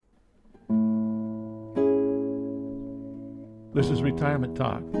This is Retirement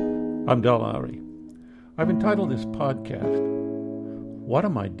Talk. I'm Del Lowry. I've entitled this podcast, What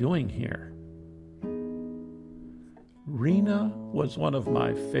Am I Doing Here? Rena was one of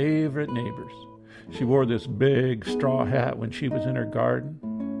my favorite neighbors. She wore this big straw hat when she was in her garden.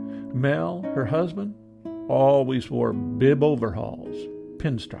 Mel, her husband, always wore bib overalls,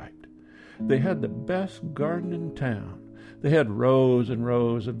 pinstriped. They had the best garden in town. They had rows and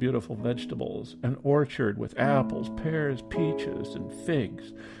rows of beautiful vegetables, an orchard with apples, pears, peaches, and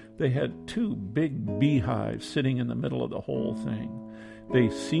figs. They had 2 big beehives sitting in the middle of the whole thing. They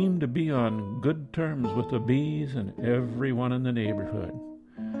seemed to be on good terms with the bees and everyone in the neighborhood.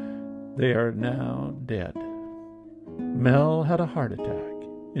 They are now dead. Mel had a heart attack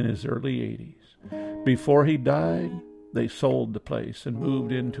in his early 80s. Before he died, they sold the place and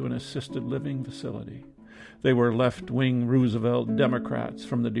moved into an assisted living facility. They were left-wing Roosevelt Democrats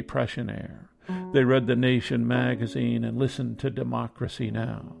from the Depression era. They read The Nation magazine and listened to Democracy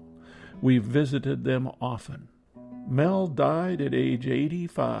Now! We visited them often. Mel died at age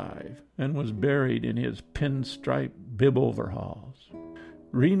 85 and was buried in his pinstripe bib overalls.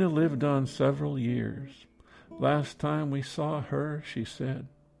 Rena lived on several years. Last time we saw her, she said,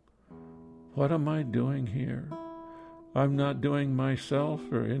 "What am I doing here? I'm not doing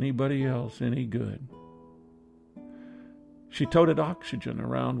myself or anybody else any good." She toted oxygen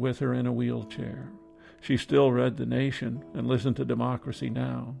around with her in a wheelchair. She still read The Nation and listened to Democracy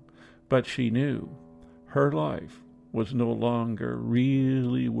Now!, but she knew her life was no longer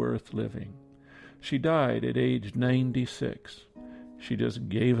really worth living. She died at age 96. She just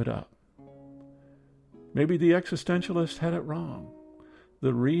gave it up. Maybe the existentialists had it wrong.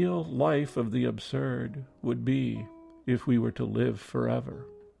 The real life of the absurd would be if we were to live forever.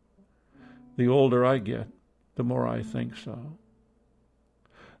 The older I get, the more I think so.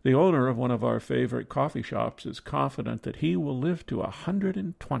 The owner of one of our favorite coffee shops is confident that he will live to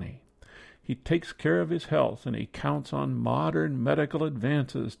 120. He takes care of his health and he counts on modern medical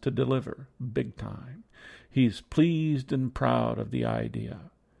advances to deliver big time. He's pleased and proud of the idea.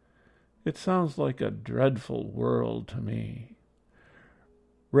 It sounds like a dreadful world to me.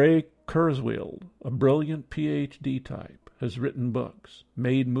 Ray Kurzweil, a brilliant PhD type, has written books,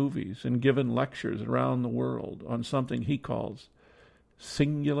 made movies, and given lectures around the world on something he calls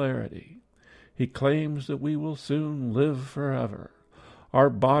singularity. He claims that we will soon live forever. Our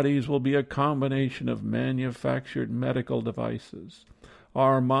bodies will be a combination of manufactured medical devices.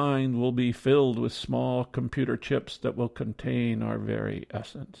 Our mind will be filled with small computer chips that will contain our very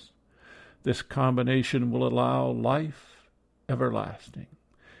essence. This combination will allow life everlasting.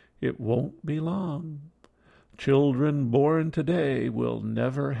 It won't be long. Children born today will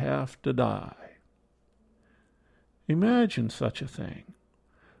never have to die. Imagine such a thing.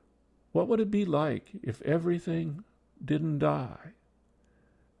 What would it be like if everything didn't die?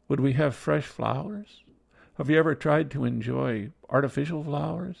 Would we have fresh flowers? Have you ever tried to enjoy artificial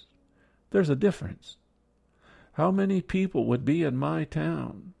flowers? There's a difference. How many people would be in my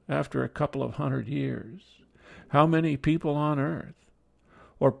town after a couple of 100 years? How many people on earth?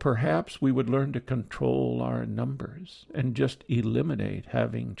 Or perhaps we would learn to control our numbers and just eliminate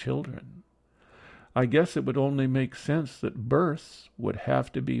having children. I guess it would only make sense that births would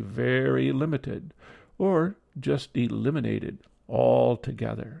have to be very limited or just eliminated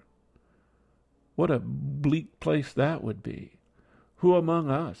altogether. What a bleak place that would be. Who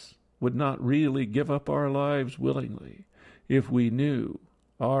among us would not really give up our lives willingly if we knew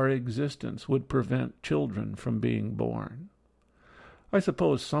our existence would prevent children from being born? I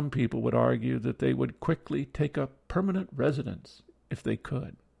suppose some people would argue that they would quickly take up permanent residence if they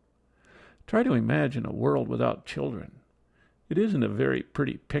could. Try to imagine a world without children. It isn't a very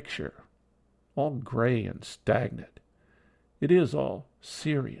pretty picture, all gray and stagnant. It is all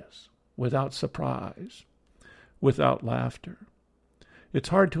serious, without surprise, without laughter. It's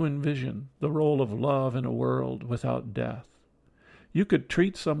hard to envision the role of love in a world without death. You could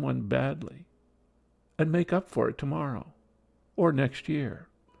treat someone badly and make up for it tomorrow, or next year,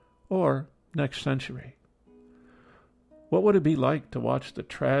 or next century. What would it be like to watch the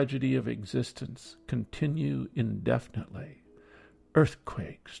tragedy of existence continue indefinitely?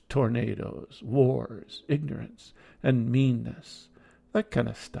 Earthquakes, tornadoes, wars, ignorance, and meanness, that kind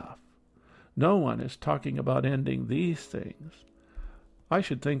of stuff. No one is talking about ending these things. I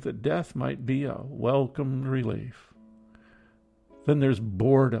should think that death might be a welcome relief. Then there's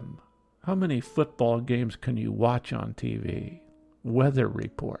boredom. How many football games can you watch on TV? Weather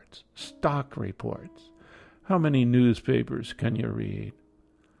reports, stock reports. How many newspapers can you read?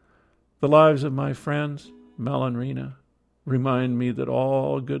 The lives of my friends, Mel and Rena, remind me that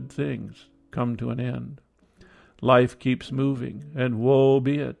all good things come to an end. Life keeps moving, and woe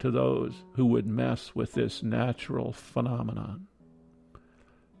be it to those who would mess with this natural phenomenon.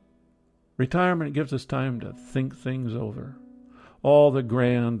 Retirement gives us time to think things over. All the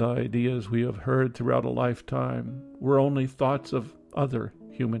grand ideas we have heard throughout a lifetime were only thoughts of other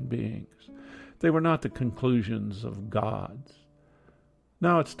human beings. They were not the conclusions of gods.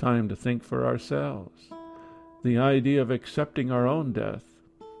 Now it's time to think for ourselves. The idea of accepting our own death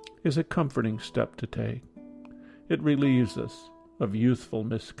is a comforting step to take. It relieves us of youthful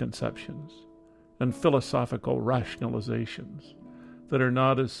misconceptions and philosophical rationalizations that are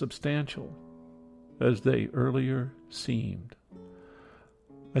not as substantial as they earlier seemed.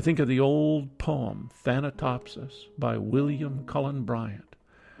 I think of the old poem Thanatopsis by William Cullen Bryant.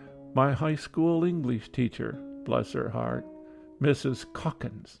 My high school English teacher, bless her heart, Mrs.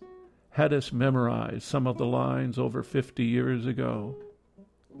 Calkins, had us memorize some of the lines over 50 years ago.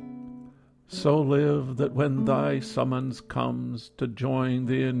 So live that when thy summons comes to join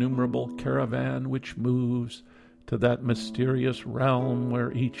the innumerable caravan which moves to that mysterious realm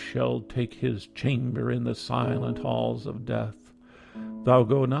where each shall take his chamber in the silent halls of death, thou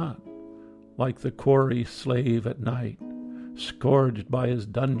go not, like the quarry slave at night, scourged by his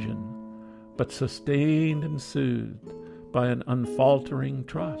dungeon, but sustained and soothed by an unfaltering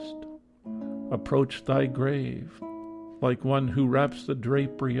trust. Approach thy grave, like one who wraps the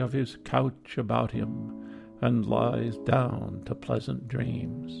drapery of his couch about him and lies down to pleasant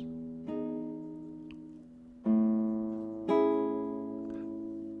dreams.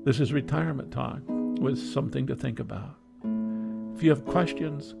 This is Retirement Talk with something to think about. If you have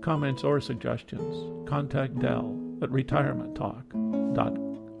questions, comments, or suggestions, contact Del at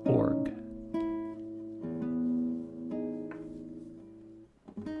retirementtalk.org.